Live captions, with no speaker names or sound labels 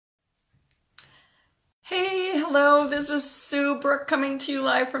Hello, this is Sue Brooke coming to you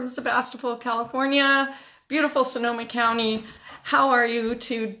live from Sebastopol, California, beautiful Sonoma County. How are you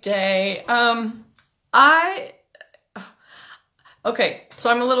today? Okay, so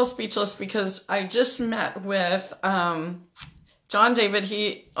I'm a little speechless because I just met with John David.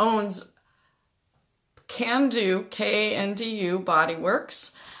 He owns Can-Do, K-A-N-D-U,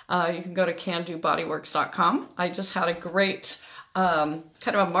 Bodyworks. You can go to candobodyworks.com. I just had a great kind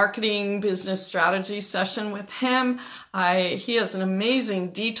of a marketing business strategy session with him. He has an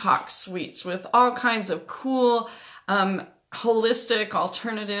amazing detox suites with all kinds of cool, holistic,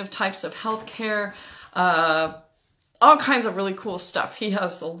 alternative types of healthcare, all kinds of really cool stuff. He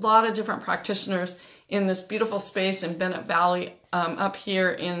has a lot of different practitioners in this beautiful space in Bennett Valley, up here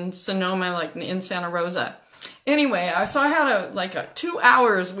in Sonoma, like in Santa Rosa. Anyway, so I had 2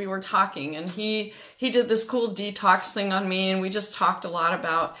 hours we were talking, and he did this cool detox thing on me, and we just talked a lot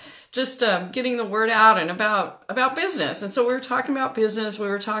about just getting the word out and about business. And so we were talking about business, we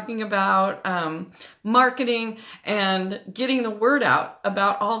were talking about marketing and getting the word out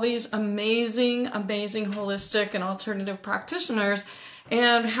about all these amazing holistic and alternative practitioners,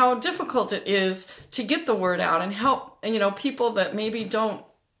 and how difficult it is to get the word out and help, people that maybe don't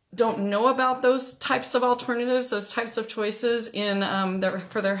know about those types of alternatives, those types of choices in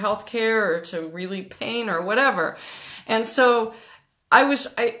for their health care or to relieve pain or whatever. And so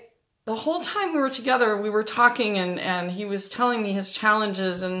the whole time we were together, we were talking, and he was telling me his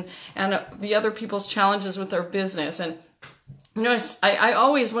challenges and the other people's challenges with their business. And I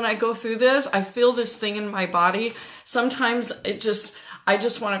always, when I go through this, I feel this thing in my body. Sometimes I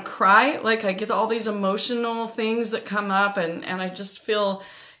just want to cry. Like, I get all these emotional things that come up, and I just feel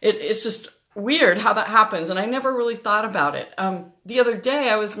it's just weird how that happens. And I never really thought about it. The other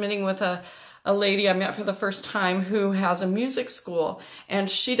day I was meeting with a lady I met for the first time who has a music school, and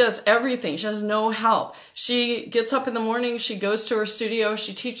she does everything. She has no help. She gets up in the morning, she goes to her studio,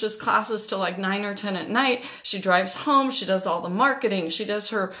 she teaches classes till like 9 or 10 at night. She drives home, she does all the marketing, she does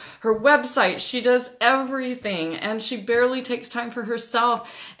her website, she does everything, and she barely takes time for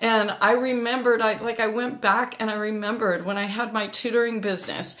herself. And I remembered, I went back and I remembered when I had my tutoring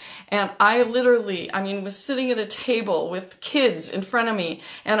business, and I literally, was sitting at a table with kids in front of me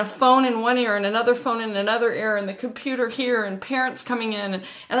and a phone in one ear and another phone in another ear and the computer here and parents coming in,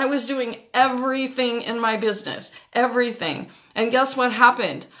 and I was doing everything in my business, everything. And guess what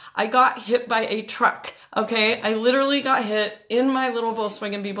happened? I got hit by a truck. Okay, I literally got hit in my little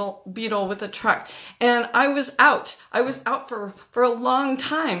Volkswagen Beetle with a truck, and I was out. I was out for a long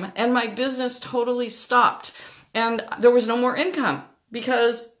time, and my business totally stopped, and there was no more income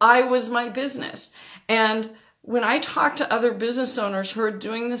because I was my business. And when I talk to other business owners who are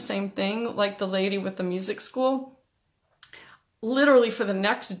doing the same thing, like the lady with the music school, literally for the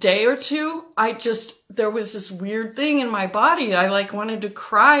next day or two, there was this weird thing in my body. I wanted to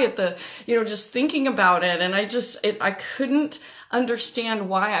cry at just thinking about it. And I couldn't understand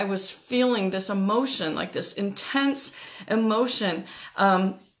why I was feeling this emotion, like this intense emotion,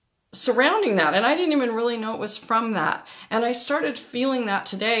 surrounding that. And I didn't even really know it was from that. And I started feeling that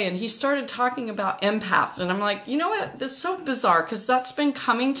today, and he started talking about empaths. And I'm like, you know what? This is so bizarre, because that's been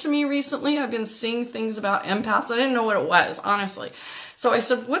coming to me recently. I've been seeing things about empaths. I didn't know what it was, honestly. So I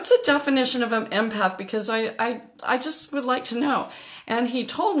said, what's the definition of an empath? Because I just would like to know. And he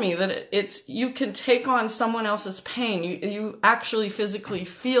told me that you can take on someone else's pain. You actually physically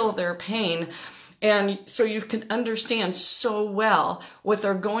feel their pain. And so you can understand so well what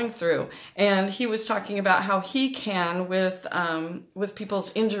they're going through. And he was talking about how he can with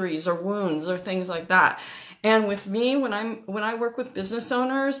people's injuries or wounds or things like that. And with me, when I work with business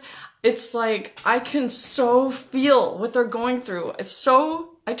owners, it's like I can so feel what they're going through.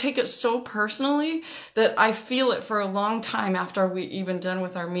 I take it so personally that I feel it for a long time after we even done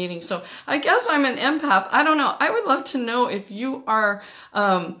with our meeting. So I guess I'm an empath. I don't know. I would love to know if you are,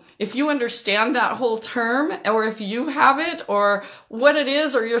 if you understand that whole term, or if you have it, or what it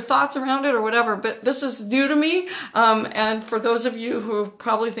is, or your thoughts around it, or whatever. But this is new to me. And for those of you who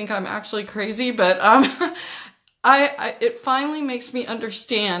probably think I'm actually crazy, but it finally makes me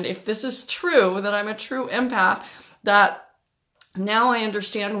understand, if this is true, that I'm a true empath, that now I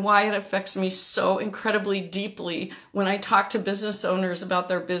understand why it affects me so incredibly deeply when I talk to business owners about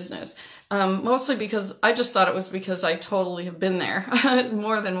their business. Mostly because I just thought it was because I totally have been there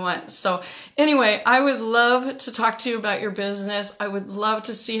more than once. So anyway, I would love to talk to you about your business. I would love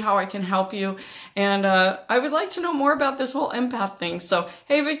to see how I can help you. And I would like to know more about this whole empath thing. So,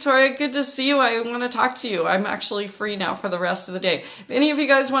 hey, Victoria, good to see you. I want to talk to you. I'm actually free now for the rest of the day. If any of you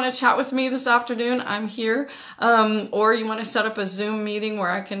guys want to chat with me this afternoon, I'm here. Or you want to set up a Zoom meeting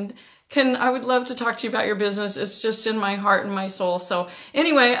where I can I would love to talk to you about your business. It's just in my heart and my soul. So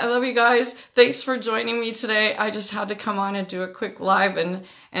anyway, I love you guys. Thanks for joining me today. I just had to come on and do a quick live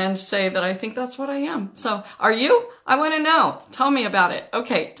and say that I think that's what I am. So are you? I want to know. Tell me about it.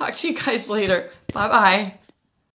 Okay, talk to you guys later. Bye-bye.